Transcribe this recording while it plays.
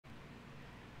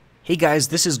Hey guys,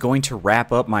 this is going to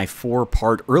wrap up my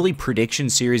 4-part early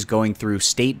prediction series going through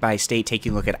state by state,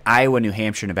 taking a look at Iowa, New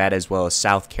Hampshire, Nevada, as well as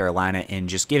South Carolina, and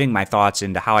just giving my thoughts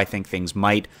into how I think things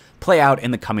might play out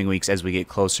in the coming weeks as we get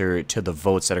closer to the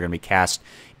votes that are going to be cast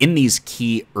in these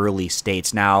key early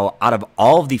states. Now, out of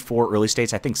all of the 4 early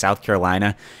states, I think South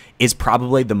Carolina is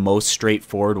probably the most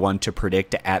straightforward one to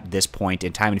predict at this point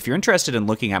in time. And if you're interested in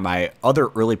looking at my other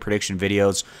early prediction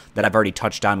videos that I've already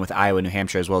touched on with Iowa, New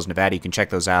Hampshire, as well as Nevada, you can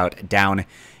check those out down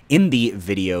in the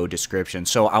video description.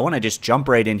 So I want to just jump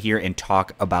right in here and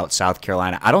talk about South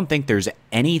Carolina. I don't think there's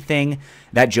anything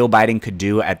that Joe Biden could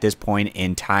do at this point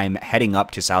in time heading up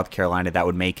to South Carolina that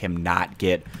would make him not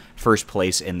get first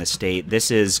place in the state. This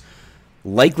is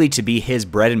likely to be his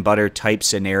bread and butter type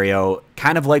scenario,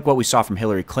 kind of like what we saw from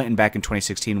Hillary Clinton back in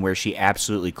 2016, where she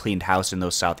absolutely cleaned house in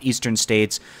those southeastern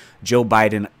states. Joe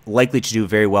Biden likely to do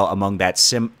very well among that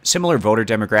similar voter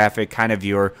demographic, kind of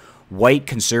your white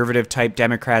conservative type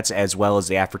Democrats, as well as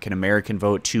the African-American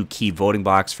vote, 2 key voting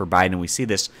blocks for Biden. We see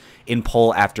this in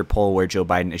poll after poll where Joe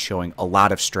Biden is showing a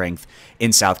lot of strength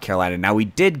in South Carolina. Now, we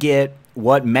did get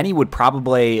what many would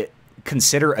probably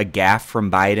consider a gaffe from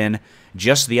Biden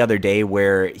just the other day,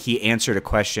 where he answered a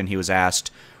question. He was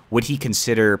asked, would he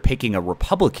consider picking a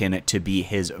Republican to be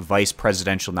his vice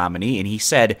presidential nominee? And he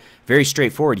said, very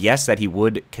straightforward, yes, that he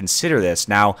would consider this.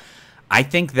 Now, I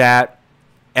think that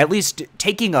at least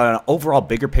taking an overall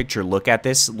bigger picture look at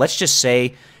this, let's just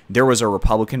say there was a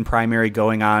Republican primary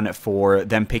going on for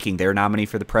them picking their nominee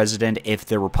for the president. If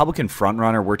the Republican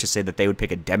frontrunner were to say that they would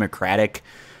pick a Democratic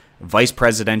vice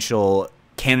presidential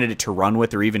candidate to run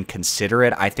with or even consider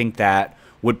it, I think that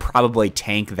would probably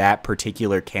tank that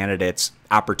particular candidate's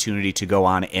opportunity to go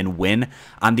on and win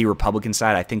on the Republican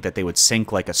side. I think that they would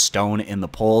sink like a stone in the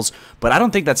polls, but I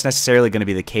don't think that's necessarily going to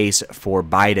be the case for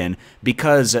Biden,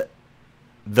 because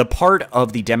the part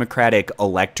of the Democratic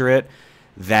electorate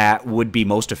that would be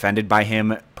most offended by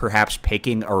him perhaps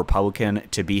picking a Republican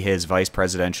to be his vice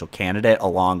presidential candidate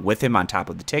along with him on top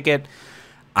of the ticket,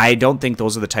 I don't think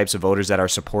those are the types of voters that are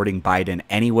supporting Biden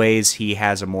anyways. He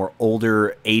has a more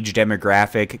older age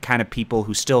demographic, kind of people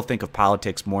who still think of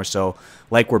politics more so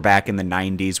like we're back in the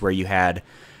 90s, where you had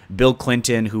Bill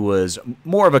Clinton, who was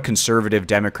more of a conservative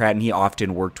Democrat, and he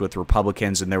often worked with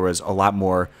Republicans, and there was a lot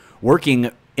more working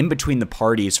in between the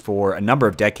parties for a number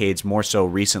of decades. More so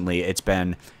recently, it's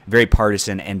been very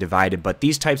partisan and divided, but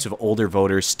these types of older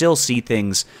voters still see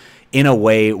things in a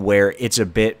way where it's a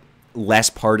bit less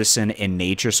partisan in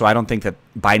nature. So I don't think that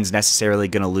Biden's necessarily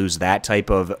going to lose that type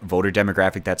of voter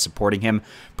demographic that's supporting him.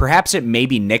 Perhaps it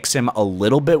maybe nicks him a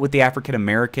little bit with the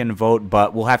African-American vote,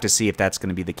 but we'll have to see if that's going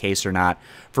to be the case or not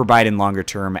for Biden longer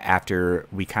term after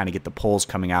we kind of get the polls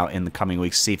coming out in the coming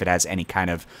weeks, see if it has any kind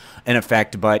of an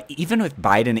effect. But even if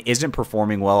Biden isn't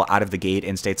performing well out of the gate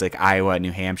in states like Iowa,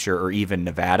 New Hampshire, or even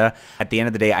Nevada, at the end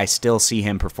of the day, I still see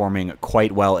him performing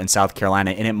quite well in South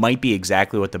Carolina, and it might be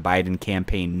exactly what the Biden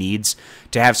campaign needs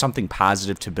to have something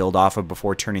positive to build off of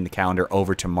before turning the calendar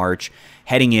over to March,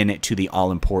 heading in to the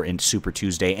all-important Super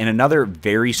Tuesday. And another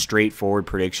very straightforward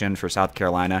prediction for South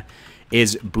Carolina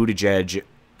is Buttigieg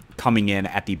coming in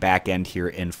at the back end here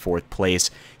in 4th place.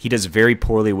 He does very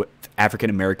poorly with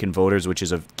African-American voters, which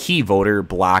is a key voter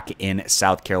block in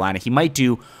South Carolina. He might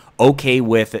do okay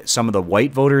with some of the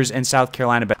white voters in South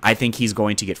Carolina, but I think he's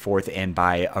going to get 4th and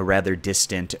by a rather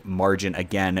distant margin.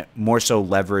 Again, more so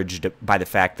leveraged by the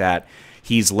fact that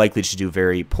he's likely to do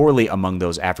very poorly among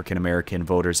those African-American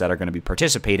voters that are going to be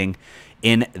participating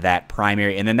in that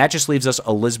primary. And then that just leaves us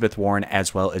Elizabeth Warren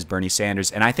as well as Bernie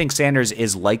Sanders. And I think Sanders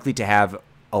is likely to have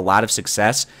a lot of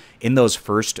success in those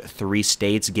first 3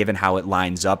 states, given how it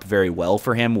lines up very well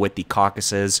for him with the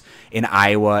caucuses in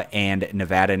Iowa and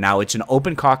Nevada. Now, it's an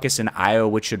open caucus in Iowa,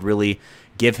 which should really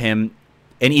give him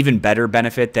an even better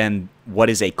benefit than what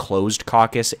is a closed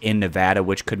caucus in Nevada,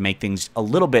 which could make things a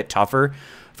little bit tougher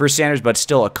for Sanders, but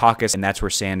still a caucus, and that's where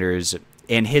Sanders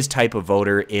and his type of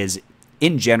voter is,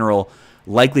 in general,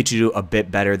 likely to do a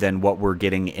bit better than what we're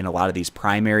getting in a lot of these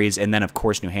primaries. And then, of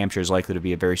course, New Hampshire is likely to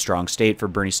be a very strong state for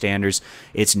Bernie Sanders.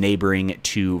 It's neighboring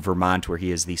to Vermont, where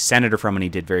he is the senator from, and he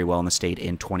did very well in the state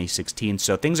in 2016.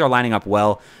 So things are lining up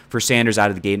well for Sanders out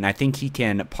of the gate, and I think he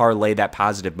can parlay that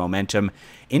positive momentum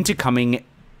into coming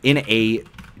in a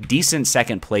decent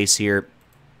 2nd place here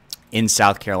in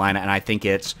South Carolina, and I think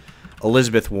it's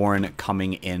Elizabeth Warren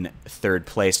coming in 3rd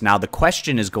place. Now, the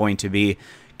question is going to be,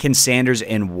 can Sanders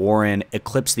and Warren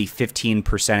eclipse the 15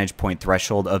 percentage point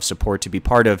threshold of support to be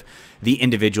part of the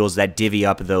individuals that divvy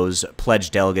up those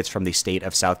pledged delegates from the state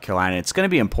of South Carolina? It's going to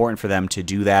be important for them to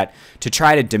do that, to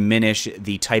try to diminish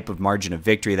the type of margin of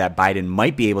victory that Biden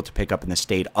might be able to pick up in the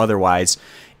state otherwise,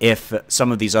 if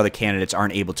some of these other candidates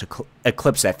aren't able to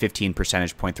eclipse that 15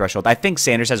 percentage point threshold. I think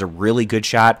Sanders has a really good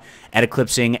shot at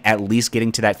eclipsing, at least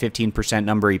getting to that 15%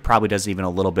 number. He probably does even a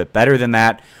little bit better than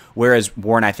that, whereas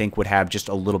Warren, I think, would have just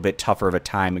a little bit tougher of a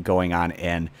time going on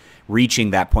and reaching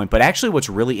that point. But actually what's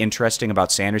really interesting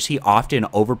about Sanders, he often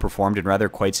overperformed, and rather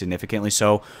quite significantly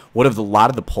so, what a lot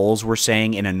of the polls were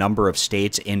saying in a number of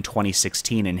states in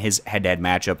 2016 in his head-to-head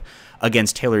matchup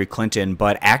against Hillary Clinton.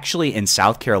 But actually in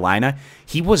South Carolina,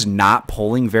 he was not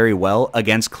polling very well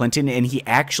against Clinton, and he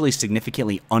actually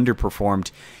significantly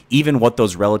underperformed even what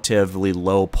those relatively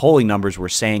low polling numbers were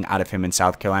saying out of him in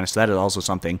South Carolina. So that is also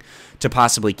something to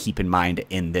possibly keep in mind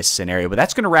in this scenario. But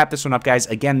that's going to wrap this one up, guys.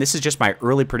 Again, this is just my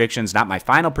early predictions, not my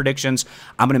final predictions.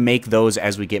 I'm going to make those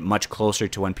as we get much closer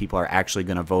to when people are actually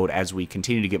going to vote, as we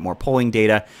continue to get more polling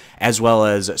data, as well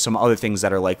as some other things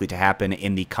that are likely to happen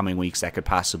in the coming weeks that could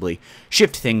possibly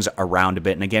shift things around a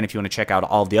bit. And again, if you want to check out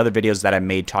all of the other videos that I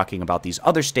made talking about these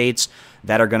other states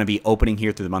that are going to be opening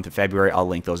here through the month of February, I'll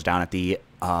link those down at the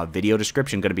video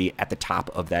description, going to be at the top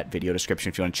of that video description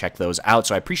if you want to check those out.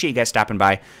 So I appreciate you guys stopping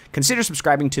by. Consider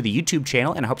subscribing to the YouTube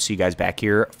channel, and I hope to see you guys back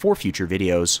here for future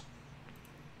videos.